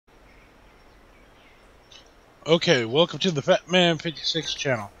Okay, welcome to the Fat Man 56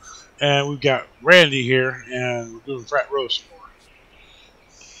 channel. And we've got Randy here, and we're doing Frat Roast more.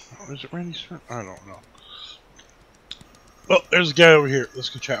 Oh, is it Randy's turn? I don't know. Oh, there's a guy over here. Let's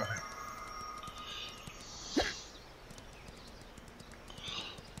go chat with him.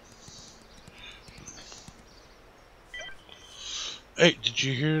 Hey, did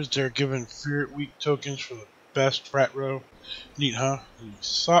you hear they're giving Frat Week tokens for the best Frat Row? Neat, huh? We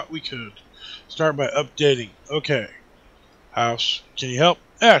thought we could. Start by updating. Okay. House, can you help?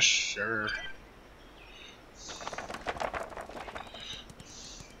 Yeah, sure.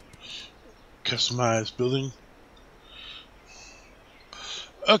 Customize building.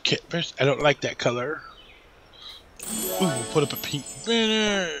 Okay, first, I don't like that color. Ooh, we'll put up a pink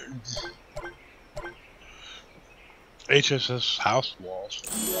banner. HSS house walls.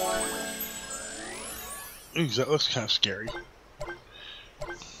 Ooh, that looks kind of scary.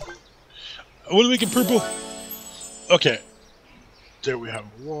 I want to make it purple. Okay. There we have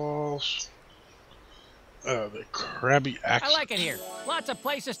walls. The crabby axe. I like it here. Lots of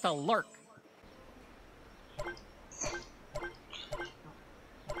places to lurk.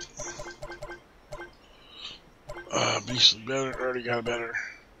 Beastly better. Already got a better.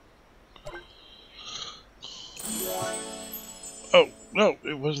 Oh, no,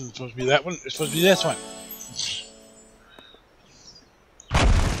 it wasn't supposed to be that one. It's supposed to be this one.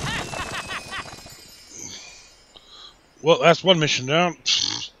 Well, that's one mission down.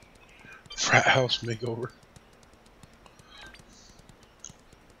 Frat house makeover.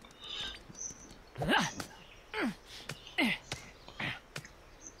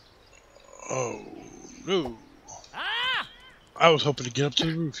 Oh, no. I was hoping to get up to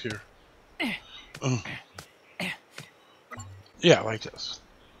the roof here. Yeah, like this.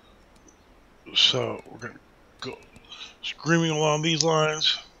 So, we're going to go screaming along these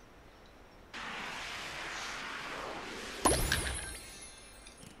lines.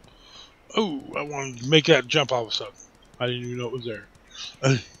 Oh, I wanted to make that jump all of a sudden. I didn't even know it was there.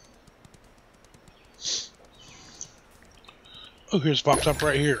 Oh, here's Pop Top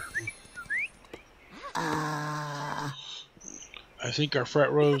right here. I think our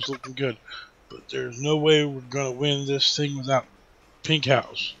Frat Row is looking good, but there's no way we're gonna win this thing without Pink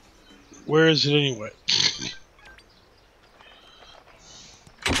House. Where is it anyway?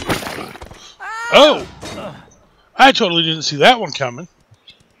 Oh! I totally didn't see that one coming.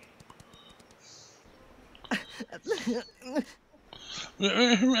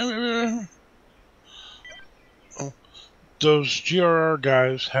 Oh, those GRR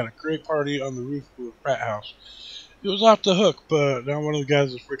guys had a great party on the roof of the Frat House. It was off the hook, but now one of the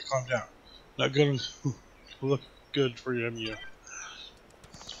guys is free to calm down. Not gonna look good for you.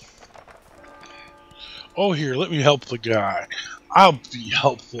 Oh, here, let me help the guy. I'll be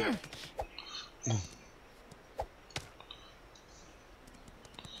helpful.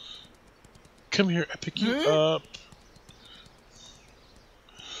 Come here, I pick you up.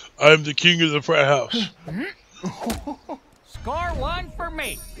 I'm the king of the Frat House. Score one for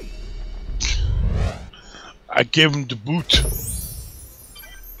me. I gave him the boot.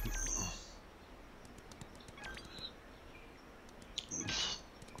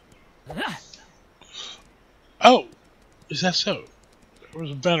 Oh, is that so? There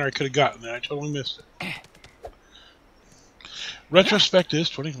was a banner I could have gotten there. I totally missed it. Retrospect is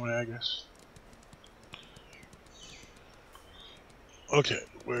 2020, I guess. Okay,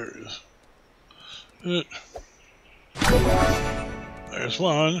 where is it? There's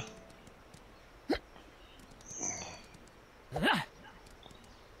one.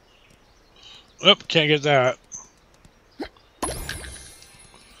 Oh, can't get that.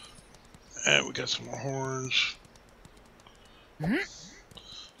 And we got some more horns.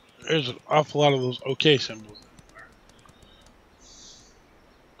 There's an awful lot of those OK symbols in there.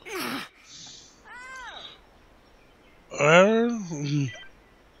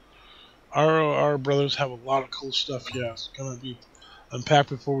 Our brothers have a lot of cool stuff. Yeah, it's gonna be unpacked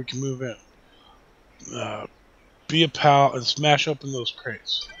before we can move in. Be a pal and smash open those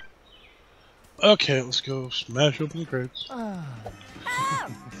crates. Okay, let's go smash open the crates. I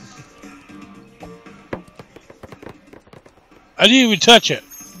didn't even touch it.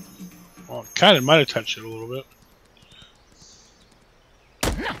 Well, kind of might have touched it a little bit.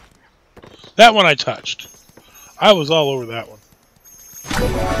 That one I touched. I was all over that one.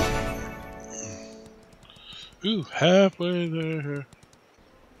 Ooh, halfway there.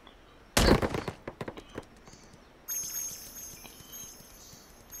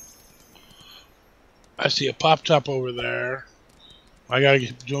 I see a pop top over there. I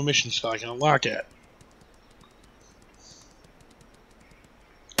gotta do a mission so I can unlock it.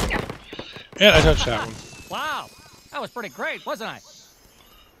 And I touched that one. Wow, was pretty great, wasn't I?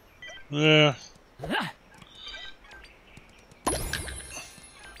 Yeah.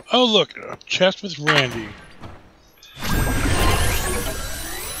 Oh, look, a chest with Randy.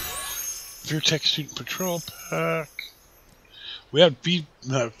 Fear Tech Student Patrol Pack. We have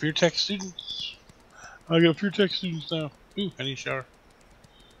Fear Tech students. I got Fear Tech students now. Ooh, I need a shower.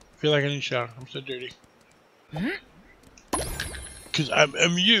 I feel like I need a shower. I'm so dirty. Because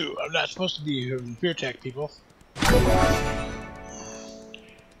I'm you. I'm not supposed to be Fear Tech people.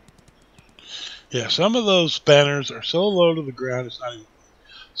 Yeah, some of those banners are so low to the ground, it's not even.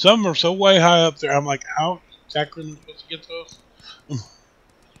 Some are so way high up there, I'm like, how exactly am I supposed to get those?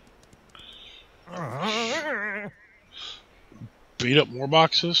 Beat up more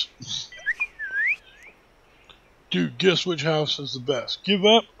boxes? Dude, guess which house is the best? Give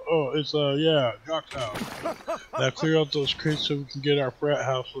up? Oh, it's, yeah, Jock's house. Now clear out those crates so we can get our frat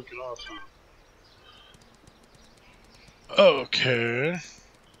house looking awesome. Okay.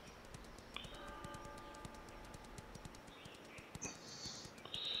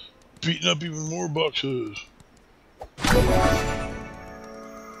 Beating up even more boxes.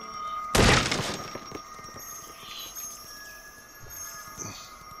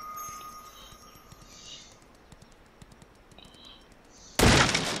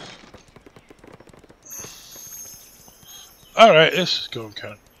 Alright, this is going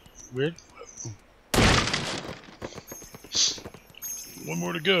kind of weird. One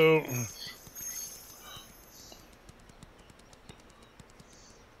more to go.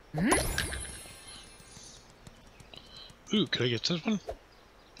 Ooh, can I get this one?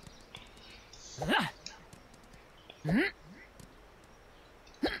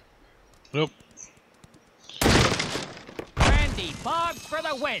 Nope. Randy Boggs for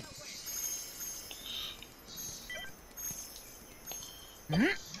the win.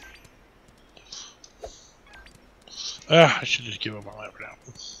 I should just give up on that for now.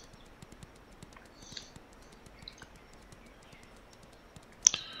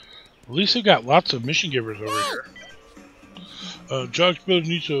 At least they got lots of mission givers over here. Jock's building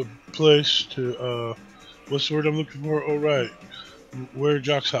needs a place to, what's the word I'm looking for? Oh, right. Where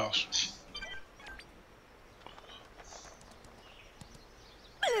Jock's house?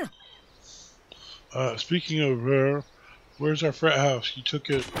 Speaking of her, where's our frat house? You took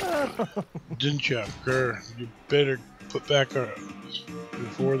it, didn't you? Grr, you better put back our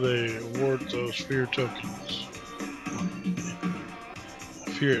before they award those fear tokens.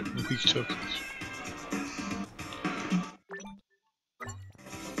 Fear weak tokens.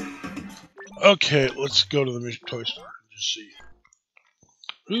 Okay, let's go to the mission toy store and just see.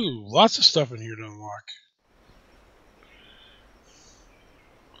 Ooh, lots of stuff in here to unlock.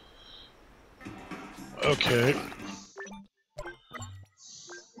 Okay.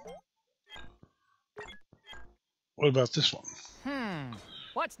 What about this one?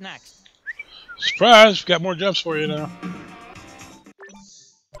 What's next? Surprise! Got more jumps for you now.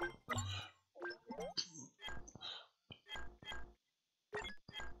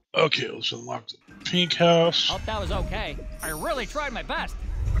 Okay, let's unlock the pink house. Hope that was okay. I really tried my best.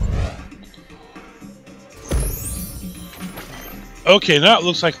 Okay, now it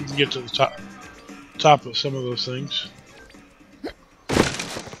looks like we can get to the top of some of those things.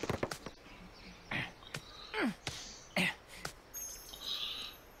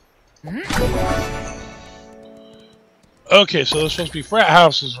 Okay, so there's supposed to be frat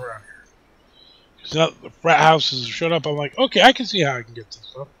houses around here. Because now the frat houses have showed up, I'm like, okay, I can see how I can get this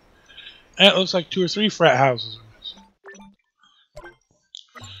stuff. And it looks like 2 or 3 frat houses are missing.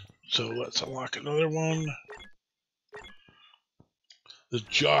 So let's unlock another one. The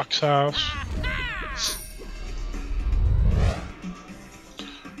Jock's house.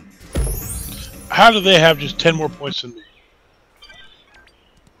 How do they have just 10 more points than me?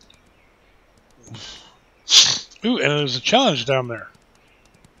 Ooh, and there's a challenge down there.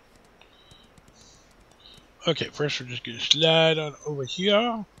 Okay, first we're just going to slide on over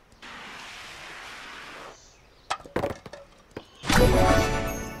here.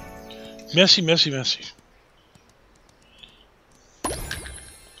 Messy, messy, messy.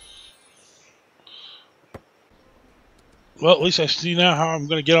 Well, at least I see now how I'm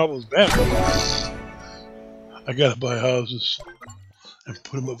going to get all those banners. I got to buy houses and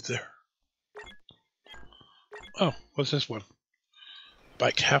put them up there. Oh, what's this one?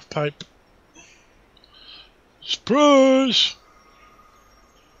 Bike half pipe. Surprise!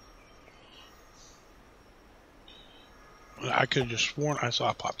 I could have just sworn I saw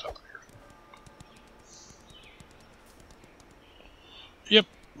it popped up here. Yep,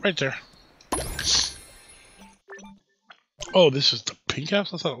 right there. Oh, this is the pink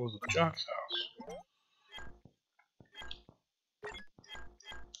house? I thought it was the Jock's house.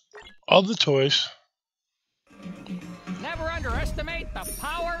 All the toys. Never underestimate the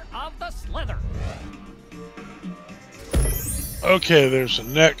power of the slither. Okay, there's the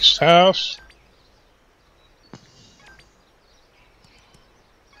next house.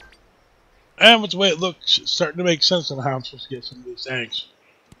 And with the way it looks, it's starting to make sense on how I'm supposed to get some of these eggs.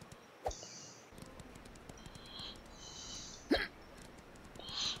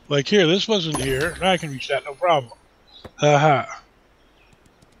 Like here, this wasn't here. I can reach that, no problem. Haha.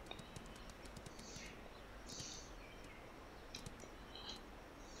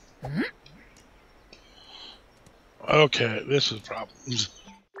 Okay, this is problems.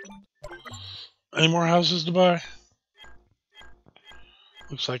 Any more houses to buy?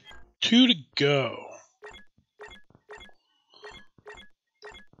 Looks like 2 to go.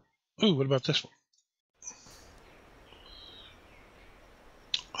 Ooh, what about this one?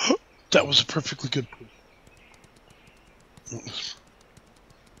 That was a perfectly good pool.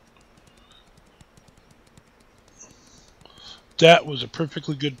 That was a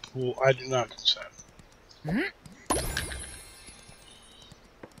perfectly good pool. I do not consent.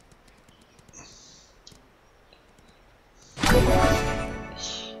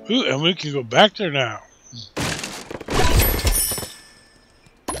 Ooh, and we can go back there now.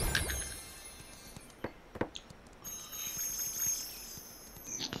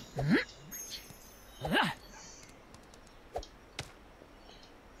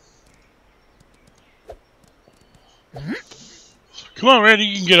 Come on, Randy,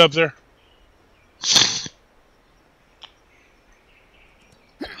 you can get up there.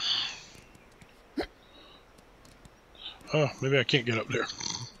 Oh, maybe I can't get up there.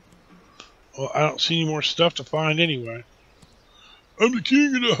 Well, I don't see any more stuff to find anyway. I'm the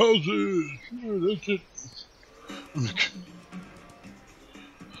king of the houses. Yeah, that's it.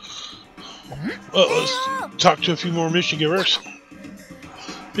 Well, let's talk to a few more mission givers.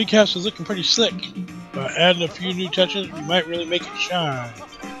 Big house is looking pretty slick. By adding a few new touches, we might really make it shine.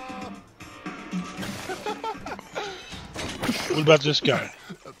 What about this guy?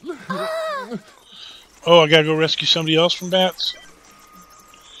 Oh, I gotta go rescue somebody else from bats?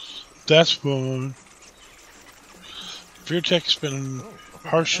 That's fun. Fear Tech's been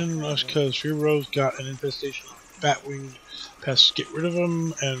harshing us because Fear Rose got an infestation of bat-winged pests. Get rid of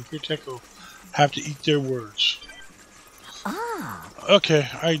them, and Fear Tech will have to eat their words. Okay,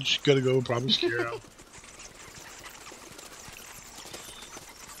 I just gotta go probably scare them.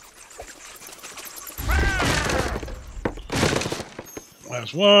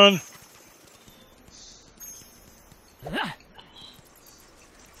 Last one.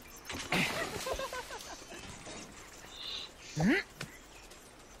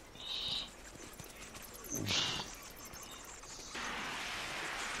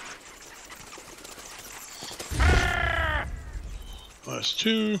 Last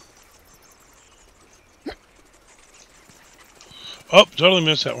 2. Oh, totally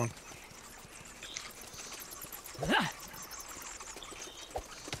missed that one.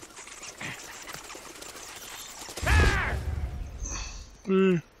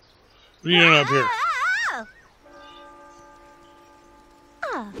 What are you doing up here?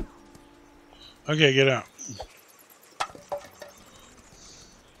 Okay, get out.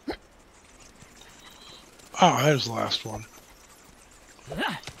 Oh, that was the last one.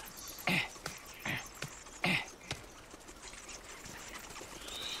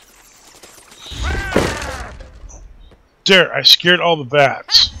 There, I scared all the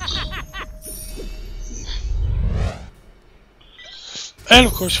bats. And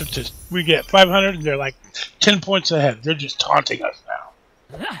of course, we get 500 and they're like 10 points ahead. They're just taunting us now.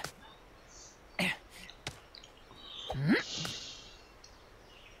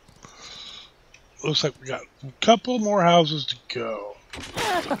 Looks like we got a couple more houses to go.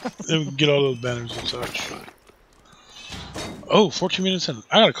 Then we can get all those banners and such. Oh, 14 minutes in.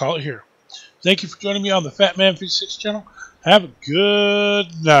 I gotta call it here. Thank you for joining me on the Fat Man 56 channel. Have a good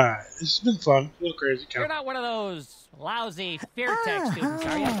night. This has been fun. A little crazy. You're not one of those lousy Fear Tech students,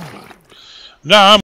 are you? No, I'm